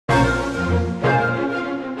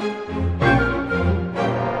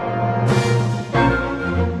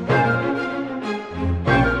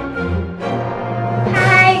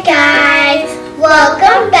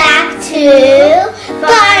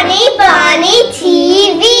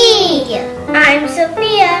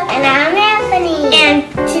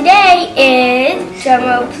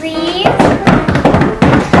please.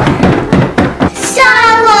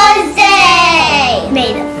 Star Wars Day!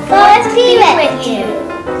 May the Force be with you.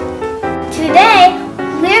 Today,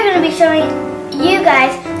 we're going to be showing you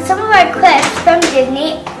guys some of our clips from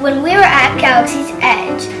Disney when we were at Galaxy's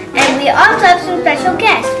Edge. And we also have some special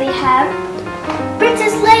guests. We have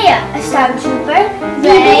Princess Leia, a Stormtrooper,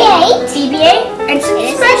 BB-8, and some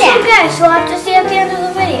special guests you'll have to see at the end of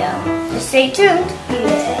the video. Just stay tuned.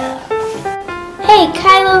 Yeah. Hey,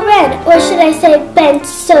 Kylo Ren, or should I say Ben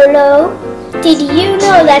Solo? Did you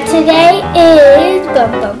know that today is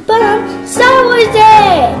Star Wars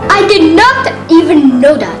Day? I did not even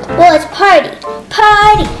know that. Well, it's party.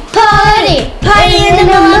 Party, party, party in the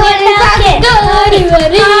Millennium Falcon. Party.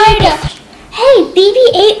 Hey,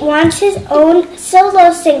 BB-8 wants his own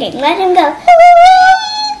solo singing. Let him go.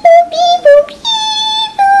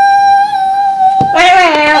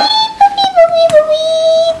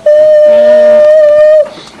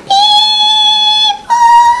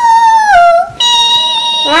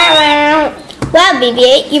 Wow,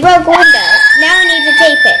 BB-8, you broke window. Now we need to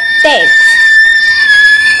tape it. Thanks.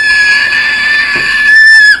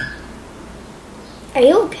 Are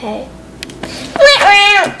you okay?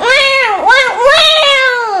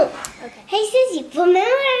 Okay. Hey, Susie, remember when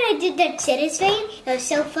I did that Chittis thing? It was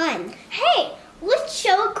so fun. Hey, let's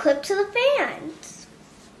show a clip to the fans.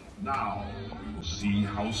 Now we will see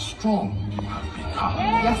how strong you have become.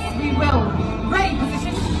 Yes, we will. Ready,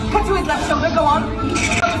 position. Cut to his left shoulder. Go on.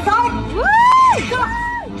 Other side. Woo! Stop.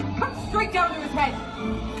 Cut straight down to his head.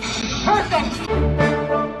 Perfect.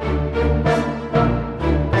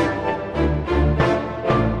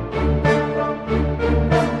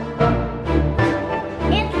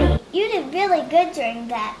 Really good during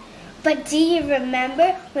that. But do you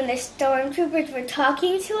remember when the Stormtroopers were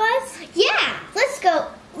talking to us? Yeah, let's go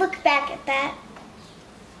look back at that.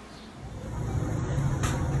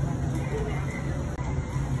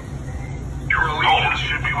 Your allegiance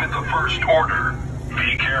should be with the First Order.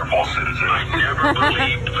 Be careful, citizen. I never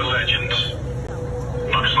believed the legends.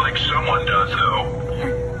 Looks like someone does, though.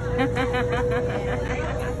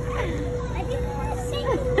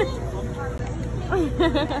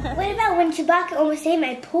 What about when Chewbacca almost ate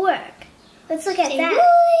my pork? Let's look at that.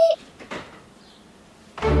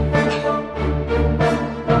 Those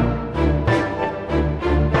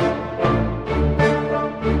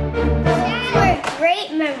were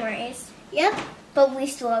great memories. Yep, but we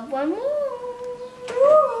still have one more.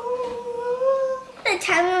 The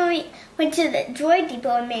time when we went to the Droid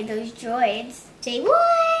Depot and made those droids. Say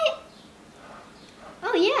what?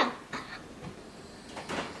 Oh yeah.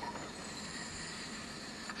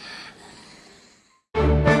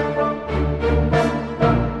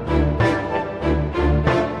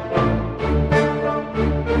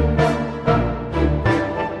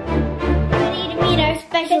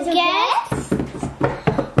 Guests.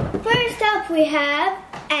 First up we have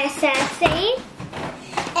Assassin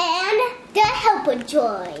and the Helper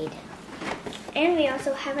Droid. And we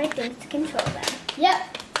also have our things to control them.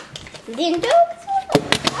 Yep. Then up.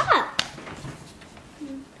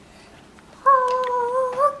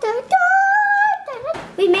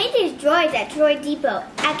 We made these droids at Droid Depot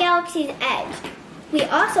at Galaxy's Edge. We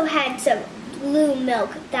also had some blue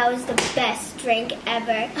milk. That was the best drink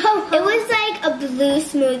ever. It was like a blue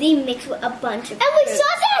smoothie mixed with a bunch of fruit. And we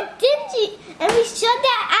saw that, didn't you? And we saw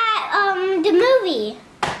that at the movie.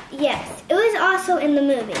 Yes, it was also in the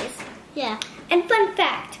movies. Yeah. And fun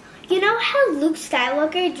fact, you know how Luke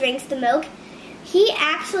Skywalker drinks the milk? He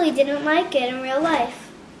actually didn't like it in real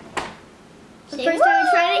life. The first time we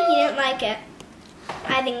tried it, he didn't like it.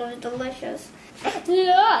 I think it was delicious.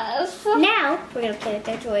 Yes. Now, we're going to play with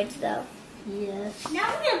our droids though. Yes. Now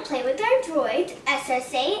we're going to play with our droids,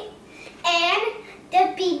 SS8 and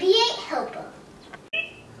the BB-8 helper.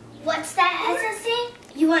 What's that,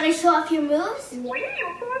 SS8? You want to show off your moves? She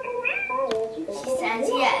says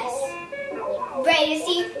yes. Ready to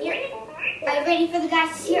see? Are you ready for the guys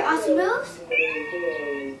to see your awesome moves?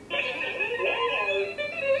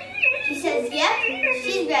 She says yep.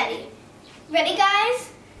 She's ready. Ready, guys?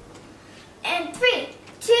 And 3,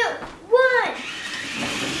 2, 1.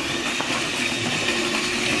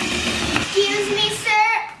 Excuse me,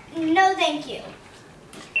 sir. No, thank you.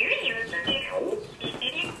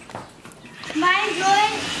 My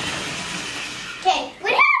droid. Okay,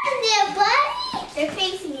 what happened there, buddy? They're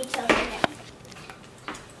facing each other now.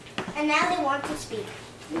 And now they want to speak.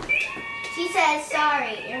 She says,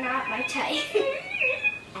 sorry, you're not my type.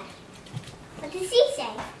 What did she say?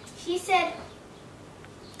 She said,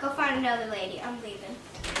 go find another lady. I'm leaving.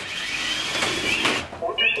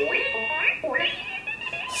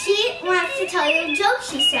 She wants to tell you a joke,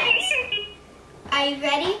 she says. Are you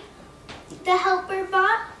ready, the helper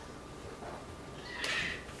bot?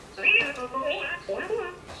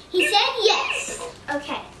 He said yes.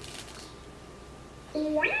 Okay.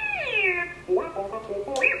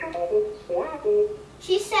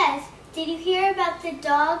 She says, did you hear about the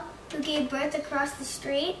dog who gave birth across the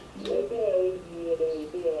street? He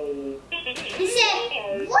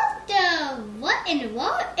said, what in the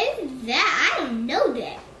world is that? I don't know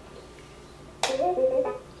that.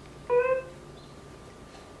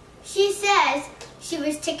 She says she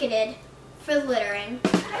was ticketed for littering.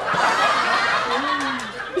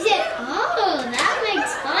 He said, oh, that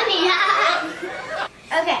makes funny.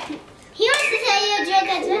 Okay. He wants to tell you a joke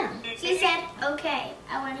as well. She said, okay,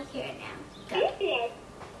 I want to hear it now. Go.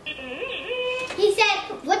 He said,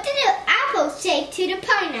 what did the apple say to the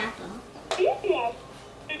pineapple?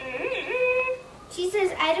 She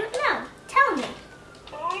says, I don't know. Tell me.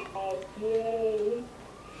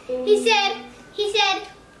 He said,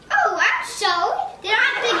 oh, I'm sorry. Did I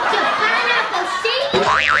think the pineapple seed?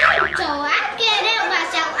 So I can't help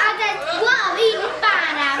myself. I just love eating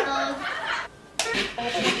pineapples.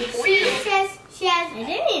 She says she has... I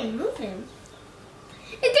didn't even move him.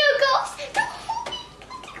 There it goes.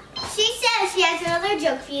 She says she has another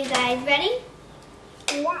joke for you guys. Ready?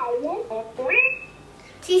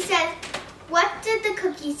 She says, what did the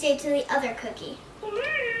cookie say to the other cookie?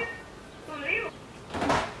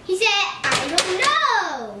 He said, I don't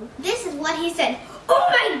know. This is what he said. Oh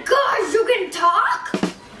my gosh, you can talk?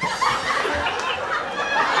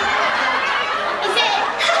 He said,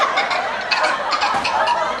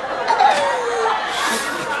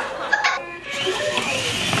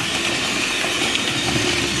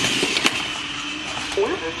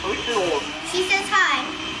 she says hi.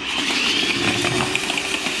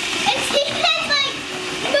 And she is like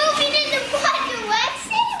moving in the one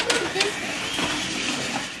direction.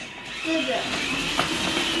 Move this.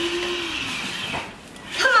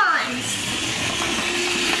 Come on.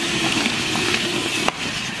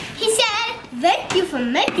 He said, thank you for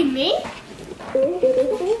making me.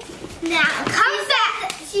 Now, come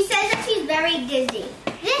back. She says that she's very dizzy.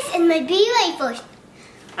 This is my belay push.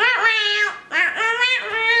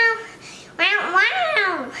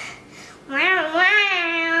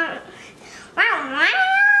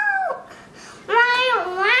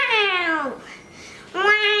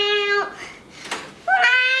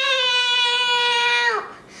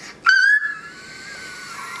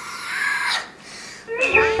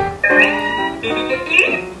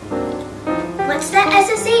 What's that,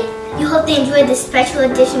 SSE? You hope they enjoyed this special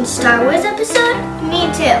edition Star Wars episode? Me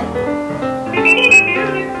too.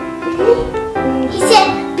 He said,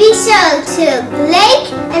 be sure to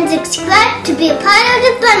like and subscribe to be a part of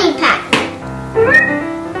the Bunny Pack.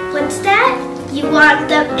 What's that? You want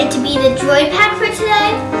it to be the Droid Pack for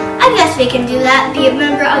today? I guess we can do that. Be a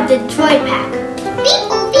member of the Droid Pack.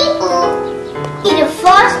 Beep-boop, beep-boop. May the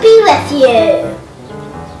Force be with you.